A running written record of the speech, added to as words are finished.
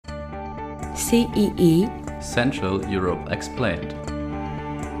CEE Central Europe Explained,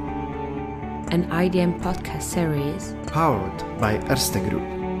 an IDM podcast series powered by Erste Group.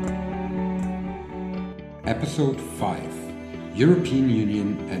 Episode 5, European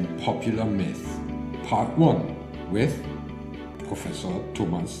Union and Popular Myth, Part 1, with Professor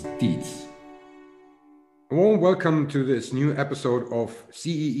Thomas Dietz. A warm welcome to this new episode of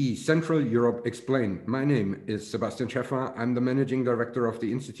CEE Central Europe Explained. My name is Sebastian Schäffer. I'm the Managing Director of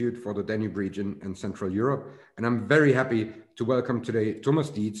the Institute for the Danube Region and Central Europe, and I'm very happy to welcome today Thomas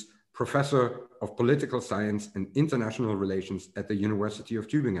Dietz, Professor of Political Science and International Relations at the University of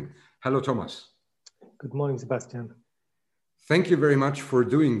Tübingen. Hello, Thomas. Good morning, Sebastian. Thank you very much for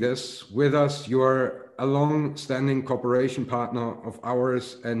doing this with us. You are a long-standing cooperation partner of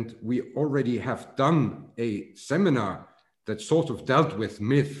ours, and we already have done a seminar that sort of dealt with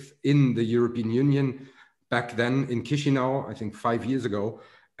myth in the European Union back then in Chisinau, I think 5 years ago.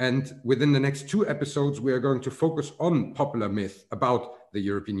 And within the next 2 episodes, we are going to focus on popular myth about the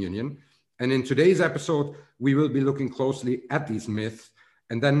European Union. And in today's episode, we will be looking closely at these myths.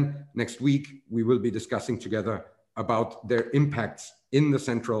 And then next week, we will be discussing together about their impacts in the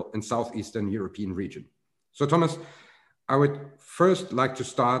Central and Southeastern European region. So Thomas, I would first like to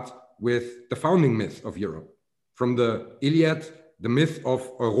start with the founding myth of Europe. From the Iliad, the myth of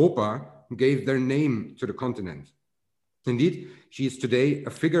Europa gave their name to the continent. Indeed, she is today a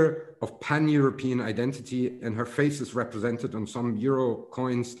figure of pan-European identity, and her face is represented on some euro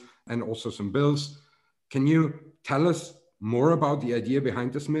coins and also some bills. Can you tell us more about the idea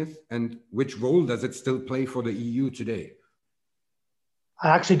behind this myth, and which role does it still play for the EU today? I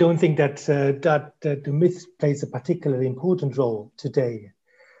actually don't think that the myth plays a particularly important role today.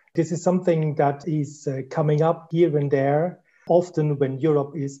 This is something that is coming up here and there, often when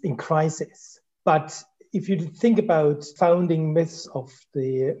Europe is in crisis. But if you think about founding myths of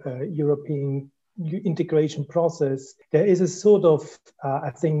the European integration process, there is a sort of,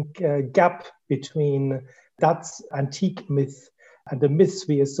 gap between that antique myth and the myths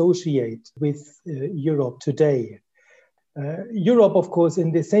we associate with Europe today. Europe, of course,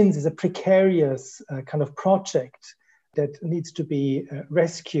 in this sense, is a precarious kind of project that needs to be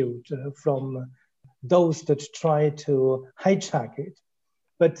rescued from those that try to hijack it.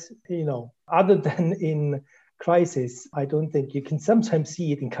 But, other than in crisis, I don't think you can sometimes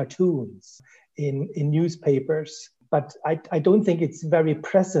see it in cartoons, in newspapers. But I don't think it's very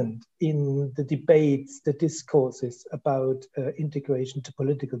present in the debates, the discourses about integration to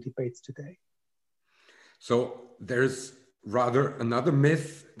political debates today. So there's rather another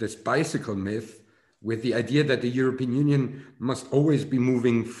myth, this bicycle myth, with the idea that the European Union must always be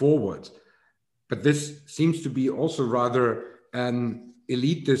moving forward. But this seems to be also rather an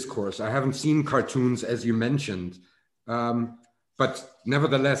elite discourse. I haven't seen cartoons, as you mentioned. But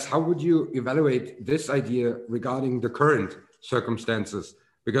nevertheless, how would you evaluate this idea regarding the current circumstances?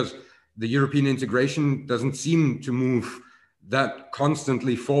 Because the European integration doesn't seem to move that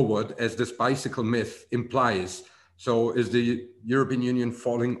constantly forward as this bicycle myth implies. So is the European Union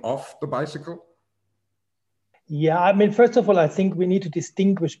falling off the bicycle? Yeah, first of all, I think we need to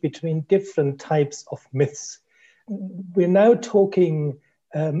distinguish between different types of myths. We're now talking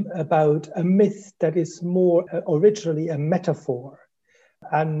about a myth that is more originally a metaphor.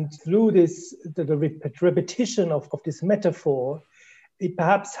 And through the repetition of this metaphor, it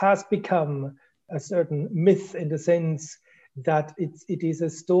perhaps has become a certain myth in the sense that it is a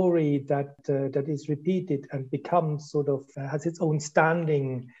story that is repeated and becomes sort of has its own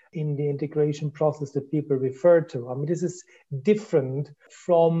standing in the integration process that people refer to. This is different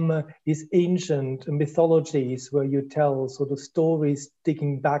from these ancient mythologies where you tell sort of stories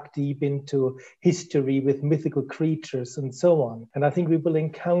digging back deep into history with mythical creatures and so on. And I think we will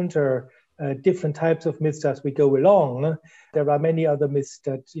encounter different types of myths as we go along. There are many other myths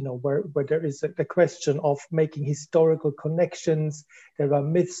that, where there is a question of making historical connections. There are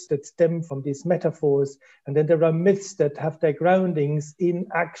myths that stem from these metaphors. And then there are myths that have their groundings in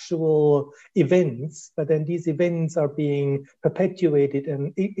actual events, but then these events are being perpetuated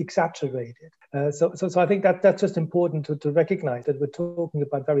and exaggerated. So I think that's just important to recognize that we're talking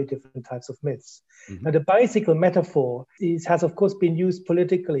about very different types of myths. Mm-hmm. Now, the bicycle metaphor has, of course, been used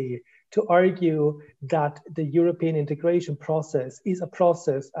politically to argue that the European integration process is a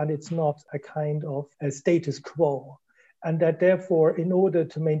process and it's not a kind of a status quo. and that therefore, in order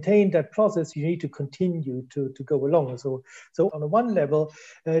to maintain that process, you need to continue to go along. So on one level,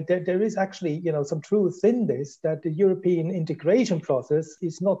 there is actually, some truth in this, that the European integration process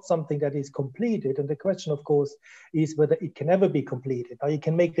is not something that is completed. And the question, of course, is whether it can ever be completed. Now, you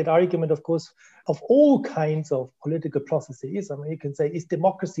can make that argument, of course, of all kinds of political processes. I mean, you can say, is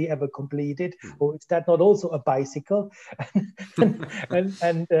democracy ever completed, or is that not also a bicycle,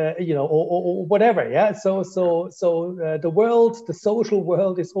 or whatever? Yeah. So the world, the social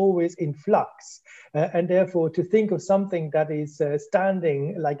world, is always in flux, and therefore to think of something that is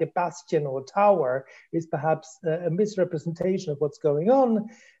standing like a bastion or tower is perhaps a misrepresentation of what's going on.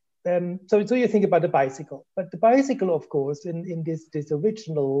 So you think about the bicycle, but the bicycle, of course, in this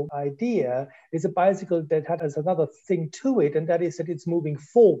original idea, is a bicycle that has another thing to it, and that is that it's moving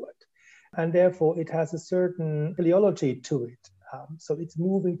forward, and therefore it has a certain teleology to it. So it's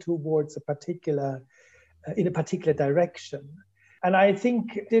moving towards in a particular direction. And I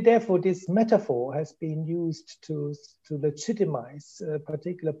think, therefore, this metaphor has been used to legitimize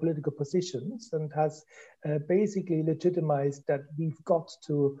particular political positions, and has basically legitimized that we've got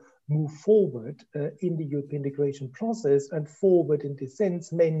to move forward in the European integration process, and forward in this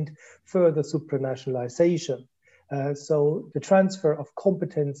sense meant further supranationalization. So the transfer of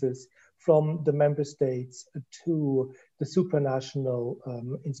competences from the member states to the supranational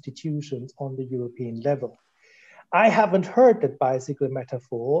institutions on the European level. I haven't heard that bicycle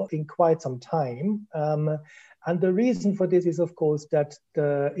metaphor in quite some time. And the reason for this is, of course, that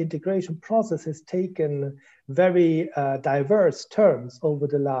the integration process has taken very diverse turns over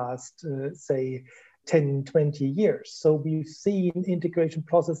the last, say, 10, 20 years. So we've seen integration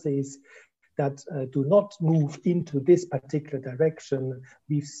processes that do not move into this particular direction.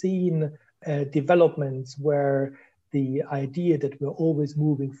 We've seen developments where the idea that we're always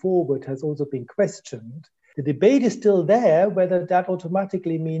moving forward has also been questioned. The debate is still there whether that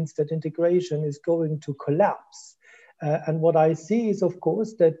automatically means that integration is going to collapse. And what I see is, of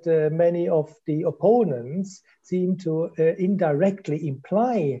course, that many of the opponents seem to indirectly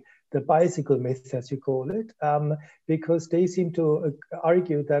imply the bicycle myth, as you call it, because they seem to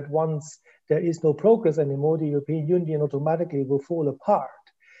argue that once there is no progress anymore, the European Union automatically will fall apart.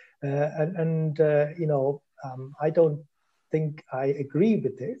 I don't think I agree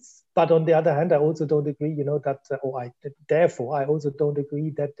with this. But on the other hand, I also don't agree, therefore, I also don't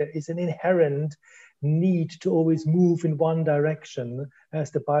agree that there is an inherent need to always move in one direction,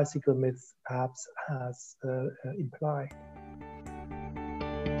 as the bicycle myth perhaps has implied.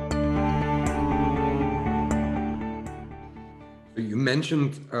 You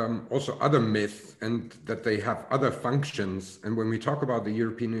mentioned also other myths, and that they have other functions. And when we talk about the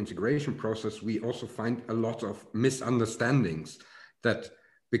European integration process, we also find a lot of misunderstandings that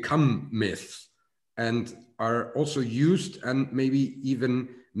become myths and are also used and maybe even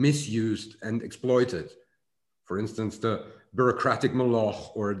misused and exploited. For instance, the bureaucratic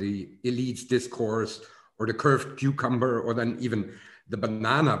moloch, or the elites discourse, or the curved cucumber, or then even the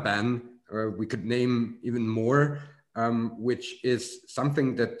banana ban. We could name even more. Which is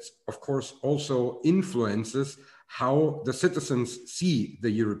something that, of course, also influences how the citizens see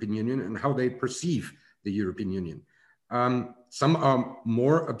the European Union and how they perceive the European Union. Some are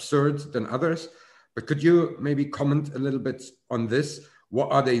more absurd than others, but could you maybe comment a little bit on this?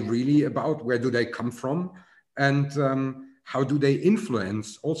 What are they really about? Where do they come from? And how do they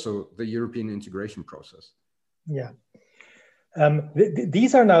influence also the European integration process? Yeah.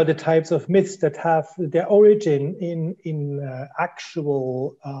 These are now the types of myths that have their origin in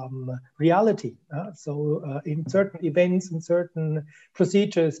actual reality. So in certain events and certain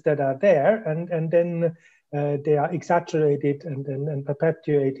procedures that are there, and then they are exaggerated and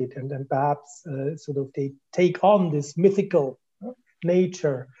perpetuated, and then perhaps they take on this mythical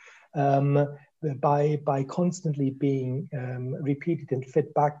nature by constantly being repeated and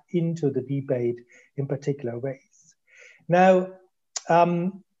fed back into the debate in particular ways. Now,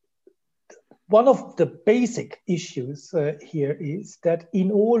 one of the basic issues here is that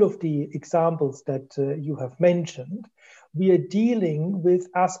in all of the examples that you have mentioned, we are dealing with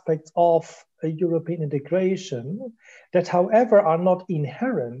aspects of European integration that, however, are not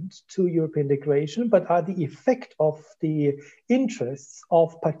inherent to European integration, but are the effect of the interests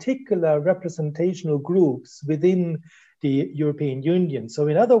of particular representational groups within the European Union. So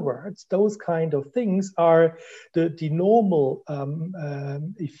in other words, those kind of things are the normal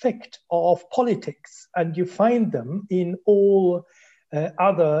effect of politics, and you find them in all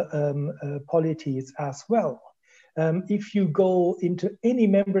other polities as well. If you go into any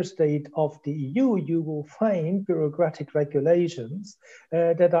member state of the EU, you will find bureaucratic regulations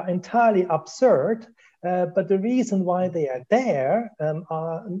that are entirely absurd But the reason why they are there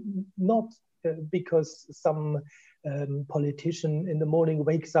are not because some politician in the morning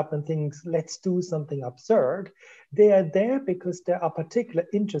wakes up and thinks, let's do something absurd. They are there because there are particular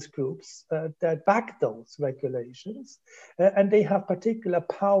interest groups that back those regulations, and they have particular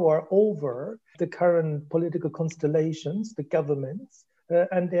power over the current political constellations, the governments,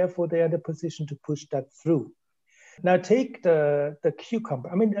 and therefore they are in a position to push that through. Now take the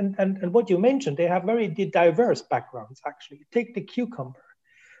cucumber. I mean, and what you mentioned, they have very diverse backgrounds, actually. Take the cucumber.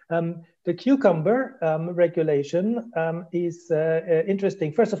 The cucumber regulation is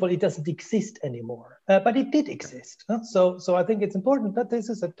interesting. First of all, it doesn't exist anymore, but it did exist. So I think it's important that this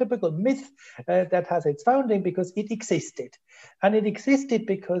is a typical myth that has its founding because it existed. And it existed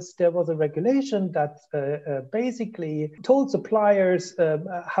because there was a regulation that basically told suppliers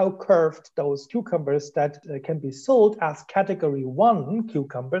how curved those cucumbers that can be sold as category 1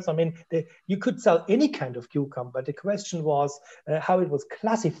 cucumbers. I mean, you could sell any kind of cucumber. The question was how it was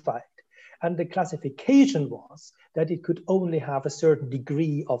classified. And the classification was that it could only have a certain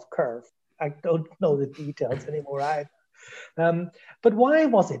degree of curve. I don't know the details anymore either. But why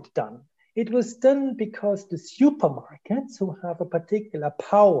was it done? It was done because the supermarkets, who have a particular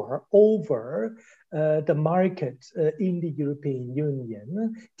power over the market in the European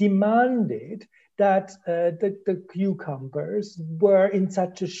Union, demanded that the cucumbers were in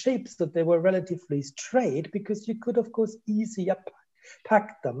such a shape that they were relatively straight, because you could, of course, easily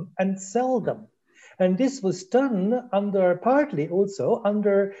pack them and sell them. And this was done partly also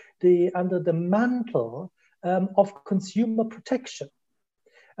under the mantle of consumer protection.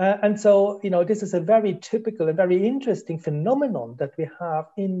 And so, this is a very typical and very interesting phenomenon that we have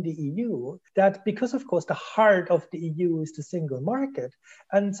in the EU, that because, of course, the heart of the EU is the single market.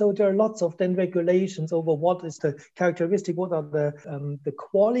 And so there are lots of then regulations over what is the characteristic, what are the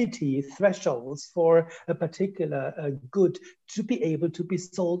quality thresholds for a particular good to be able to be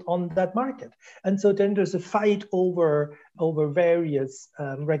sold on that market. And so then there's a fight over various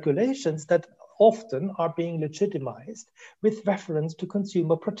regulations that often are being legitimized with reference to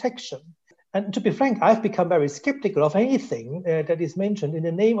consumer protection. And to be frank, I've become very skeptical of anything that is mentioned in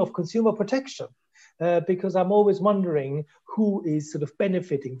the name of consumer protection, because I'm always wondering who is sort of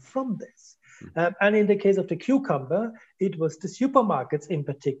benefiting from this. And in the case of the cucumber, it was the supermarkets in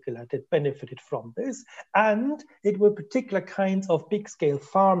particular that benefited from this. And it were particular kinds of big scale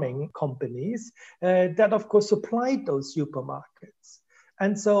farming companies that, of course, supplied those supermarkets.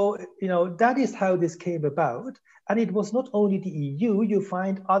 And so, that is how this came about. And it was not only the EU, you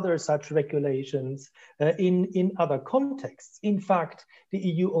find other such regulations in other contexts. In fact, the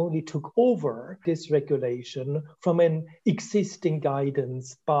EU only took over this regulation from an existing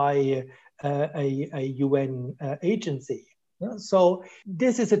guidance by a UN agency. So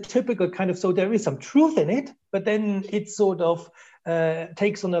this is a typical kind of, so there is some truth in it, but then it sort of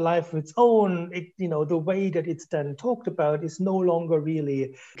takes on a life of its own. The way that it's then talked about is no longer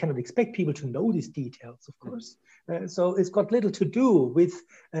really, cannot expect people to know these details, of course. So it's got little to do with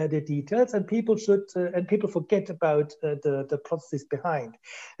the details, and people forget about the process behind.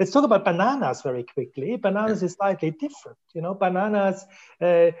 Let's talk about bananas very quickly. Bananas is slightly different. Bananas,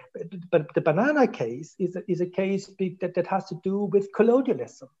 but the banana case is a case that has to do with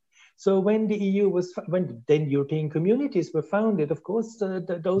colonialism. So when the when then European communities were founded, of course,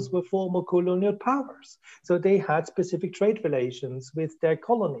 those were former colonial powers. So they had specific trade relations with their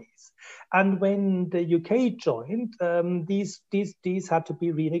colonies. And when the UK joined, these had to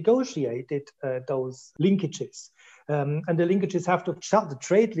be renegotiated, those linkages. And the linkages have to, the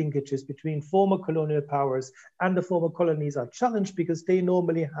trade linkages between former colonial powers and the former colonies are challenged because they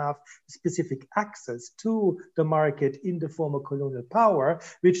normally have specific access to the market in the former colonial power,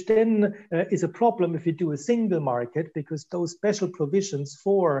 which then is a problem if you do a single market, because those special provisions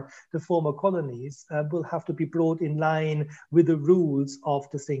for the former colonies will have to be brought in line with the rules of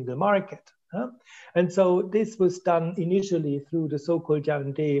the single market. And so this was done initially through the so-called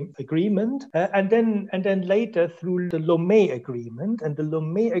Yaoundé Agreement, and then later through the Lomé Agreement. And the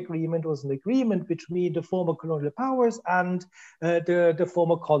Lomé Agreement was an agreement between the former colonial powers and the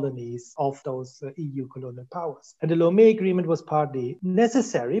former colonies of those EU colonial powers. And the Lomé Agreement was partly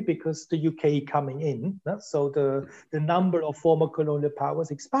necessary because the UK coming in, so the number of former colonial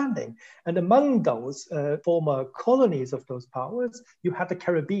powers expanding. And among those former colonies of those powers, you had the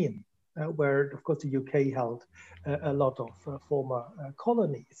Caribbean. Where, of course, the UK held a lot of former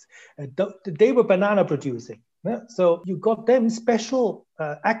colonies. They were banana producing. So you got them special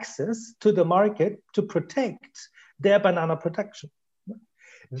access to the market to protect their banana production.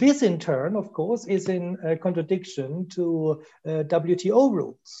 This, in turn, of course, is in contradiction to WTO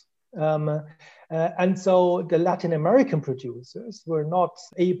rules. And so the Latin American producers were not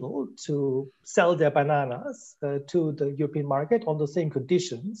able to sell their bananas to the European market on the same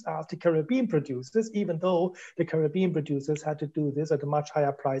conditions as the Caribbean producers, even though the Caribbean producers had to do this at a much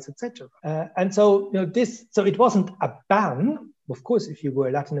higher price, etc. And so, so it wasn't a ban. Of course, if you were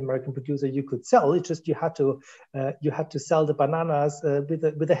a Latin American producer, you could sell. It's just you had to sell the bananas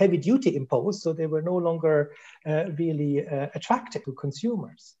with a heavy duty imposed, so they were no longer really attractive to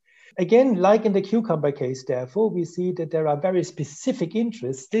consumers. Again, like in the cucumber case, therefore, we see that there are very specific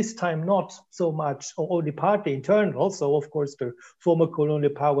interests, this time not so much or only partly internal. So, of course, the former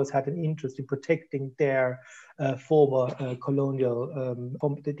colonial powers had an interest in protecting their former colonial,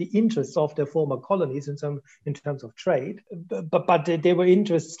 the interests of their former colonies in terms of trade. But there were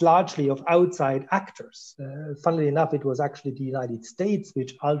interests largely of outside actors. Funnily enough, it was actually the United States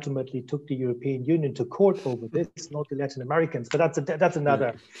which ultimately took the European Union to court over this, not the Latin Americans. But that's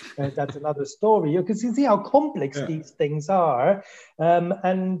another story. You can see how complex these things are,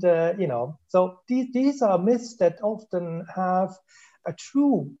 so these are myths that often have a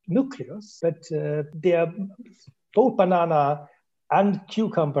true nucleus, but they are both banana and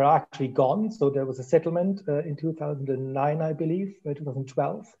cucumber are actually gone. So there was a settlement in 2009, I believe,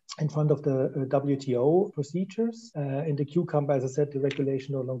 2012, in front of the WTO procedures. In the cucumber, as I said, the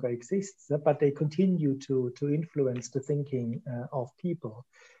regulation no longer exists, but they continue to influence the thinking of people.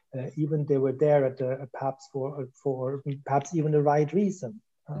 Even they were there at perhaps for perhaps even the right reason.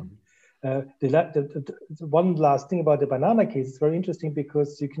 The one last thing about the banana case is very interesting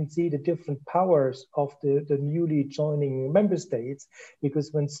because you can see the different powers of the newly joining member states,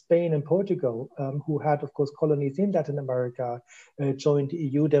 because when Spain and Portugal, who had of course colonies in Latin America, joined the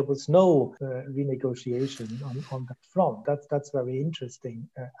EU, there was no renegotiation on that front. That's very interesting,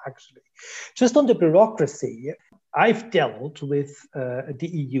 actually. Just on the bureaucracy, I've dealt with the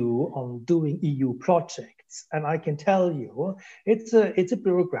EU on doing EU projects, and I can tell you it's a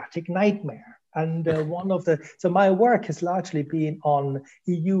bureaucratic nightmare. And so my work has largely been on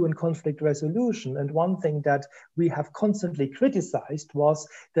EU and conflict resolution. And one thing that we have constantly criticized was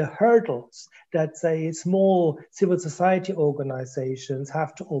the hurdles that, say, small civil society organizations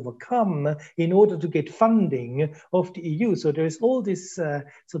have to overcome in order to get funding of the EU. So there is all this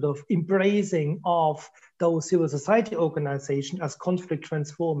sort of embracing of those civil society organizations as conflict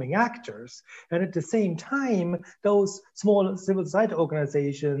transforming actors. And at the same time, those small civil society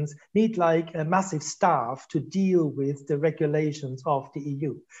organizations need like a massive staff to deal with the regulations of the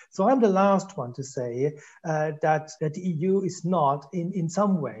EU. So I'm the last one to say that the EU is not in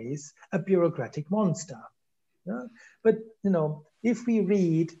some ways a bureaucratic monster. Yeah? But, if we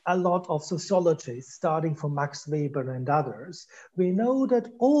read a lot of sociologists, starting from Max Weber and others, we know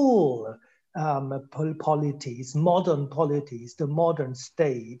that all polities, modern polities, the modern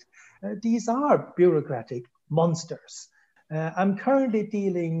state, these are bureaucratic monsters. I'm currently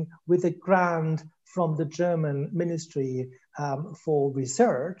dealing with a grant from the German Ministry for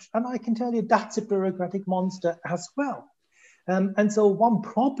Research, and I can tell you that's a bureaucratic monster as well. And so one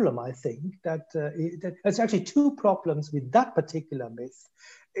problem, I think, that there's actually two problems with that particular myth.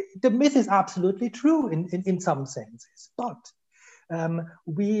 The myth is absolutely true in some senses, but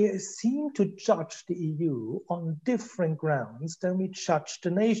we seem to judge the EU on different grounds than we judge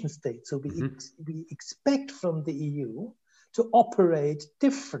the nation state. So we expect from the EU to operate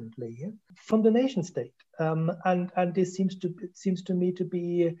differently from the nation state, and this seems to me to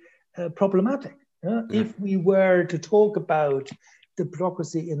be problematic. If we were to talk about the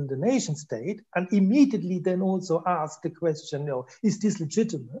bureaucracy in the nation state and immediately then also ask the question, is this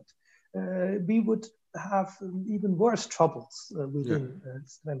legitimate? We would have even worse troubles within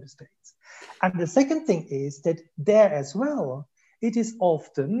member states. And the second thing is that there as well, it is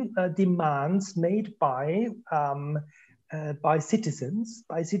often demands made by citizens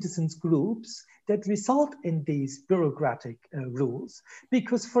groups that result in these bureaucratic rules.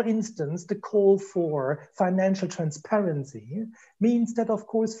 Because, for instance, the call for financial transparency means that, of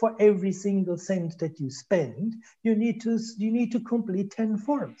course, for every single cent that you spend, you need to complete 10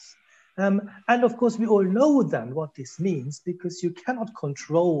 forms. And of course, we all know then what this means, because you cannot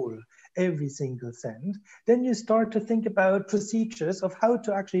control every single cent. Then you start to think about procedures of how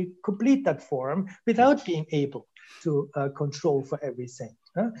to actually complete that form without being able to control for every cent.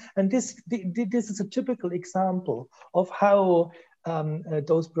 And this is a typical example of how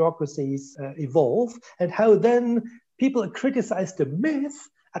those bureaucracies evolve, and how then people criticize the myth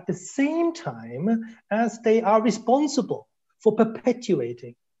at the same time as they are responsible for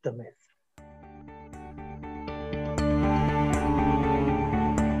perpetuating the myth.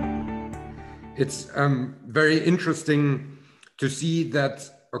 It's very interesting to see that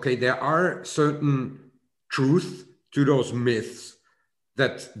okay, there are certain truths to those myths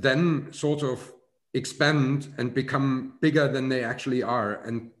that then sort of expand and become bigger than they actually are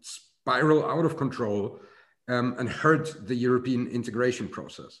and spiral out of control and hurt the European integration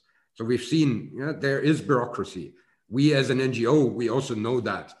process. So we've seen there is bureaucracy. We as an NGO, we also know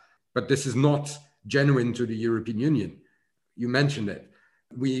that, but this is not genuine to the European Union. You mentioned it.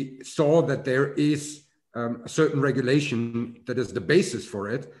 We saw that there is a certain regulation that is the basis for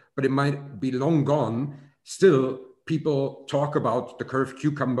it, but it might be long gone. Still, people talk about the curved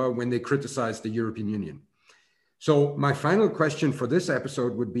cucumber when they criticize the European Union. So my final question for this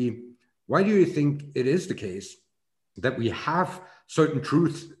episode would be, why do you think it is the case that we have certain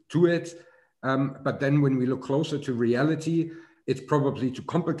truths to it, but then when we look closer to reality, it's probably too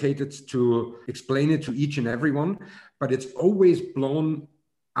complicated to explain it to each and everyone, but it's always blown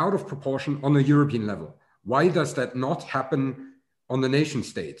out of proportion on a European level? Why does that not happen on the nation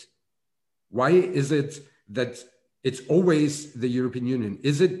state? Why is it that it's always the European Union?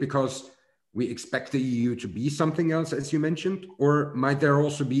 Is it because we expect the EU to be something else, as you mentioned, or might there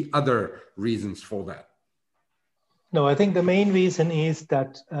also be other reasons for that? No, I think the main reason is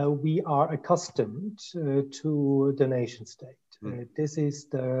that we are accustomed to the nation state. This is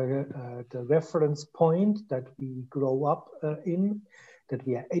the reference point that we grow up in, that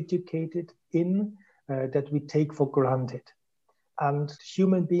we are educated in, that we take for granted. And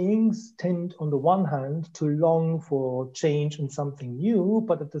human beings tend, on the one hand, to long for change and something new,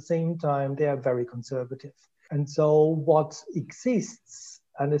 but at the same time, they are very conservative. And so what exists,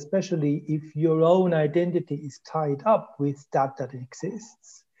 and especially if your own identity is tied up with that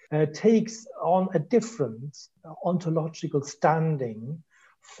exists, takes on a different ontological standing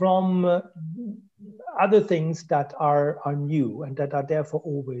from other things that are new and that are therefore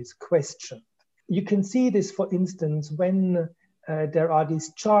always questioned. You can see this, for instance, when there are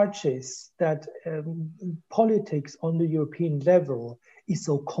these charges that politics on the European level is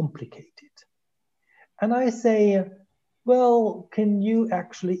so complicated. And I say, well, can you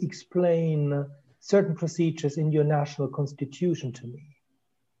actually explain certain procedures in your national constitution to me?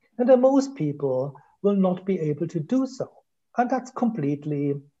 And then most people will not be able to do so. And that's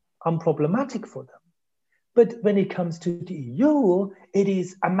completely unproblematic for them. But when it comes to the EU, it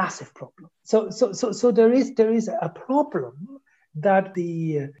is a massive problem. So there is a problem that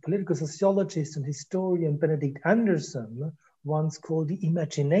the political sociologist and historian Benedict Anderson once called the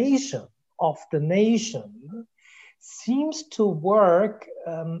imagination of the nation seems to work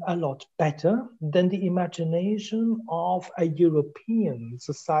a lot better than the imagination of a European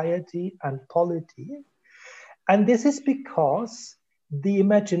society and polity. And this is because the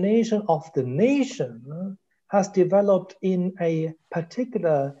imagination of the nation has developed in a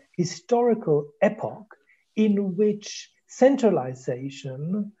particular historical epoch in which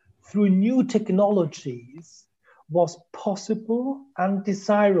centralization through new technologies was possible and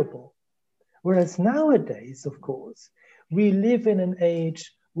desirable. Whereas nowadays, of course, we live in an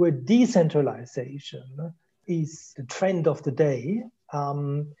age where decentralization is the trend of the day.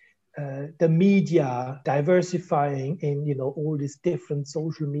 The media diversifying in all these different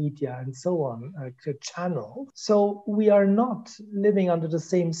social media and so on channels. So we are not living under the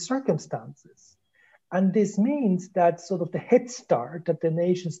same circumstances. And this means that sort of the head start that the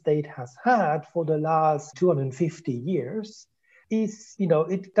nation state has had for the last 250 years is,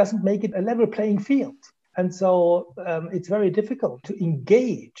 it doesn't make it a level playing field. And so it's very difficult to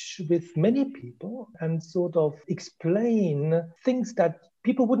engage with many people and sort of explain things that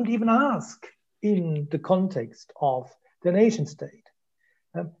people wouldn't even ask in the context of the nation state.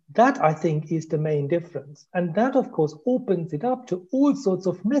 That, I think, is the main difference. And that, of course, opens it up to all sorts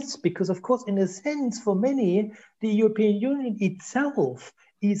of myths, because, of course, in a sense, for many, the European Union itself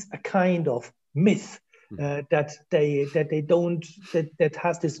is a kind of myth. That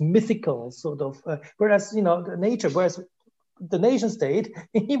has this mythical sort of, whereas the nation state,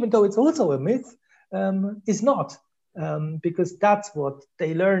 even though it's also a myth, is not, because that's what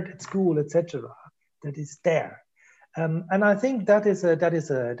they learned at school, etc. That is there, and I think that is a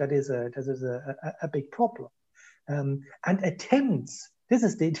big problem, and attempts. This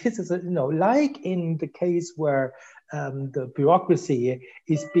is like in the case where the bureaucracy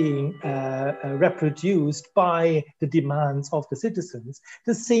is being reproduced by the demands of the citizens.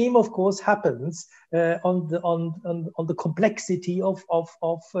 The same, of course, happens on the complexity of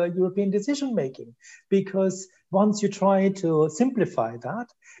European decision making, because once you try to simplify that,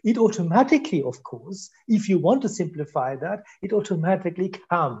 it automatically, of course, if you want to simplify that, it automatically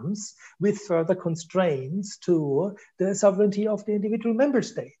comes with further constraints to the sovereignty of the individual member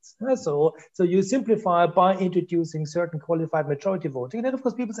states. So you simplify by introducing certain qualified majority voting. And then, of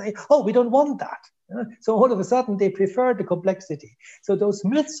course, people say, oh, we don't want that. So all of a sudden, they prefer the complexity. So those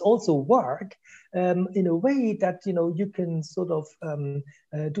myths also work in a way that, you can sort of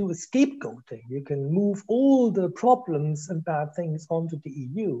do a scapegoating. You can move all the problems and bad things onto the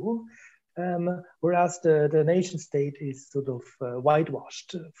EU, whereas the nation state is sort of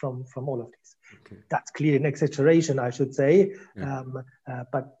whitewashed from all of this. Okay. That's clearly an exaggeration, I should say. Yeah.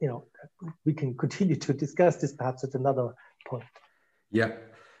 But we can continue to discuss this perhaps at another point. Yeah.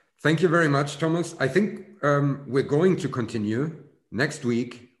 Thank you very much, Thomas. I think we're going to continue next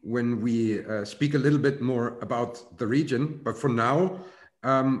week when we speak a little bit more about the region. But for now,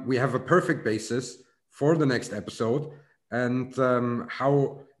 we have a perfect basis for the next episode and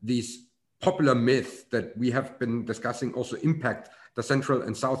how these popular myths that we have been discussing also impact the Central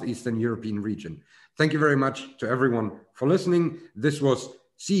and Southeastern European region. Thank you very much to everyone for listening. This was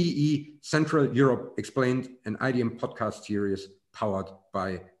CEE Central Europe Explained, an IDM podcast series powered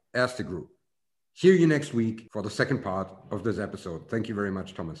by Erste Group. Hear you next week for the second part of this episode. Thank you very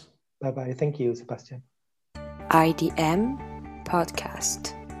much, Thomas. Bye-bye. Thank you, Sebastian. IDM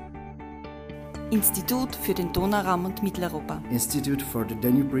Podcast. Institut für den Donauraum und Mitteleuropa. Institute for the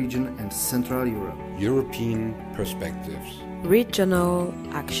Danube region and Central Europe. European perspectives. Regional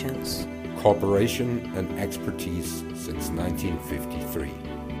actions. Cooperation and expertise since 1953.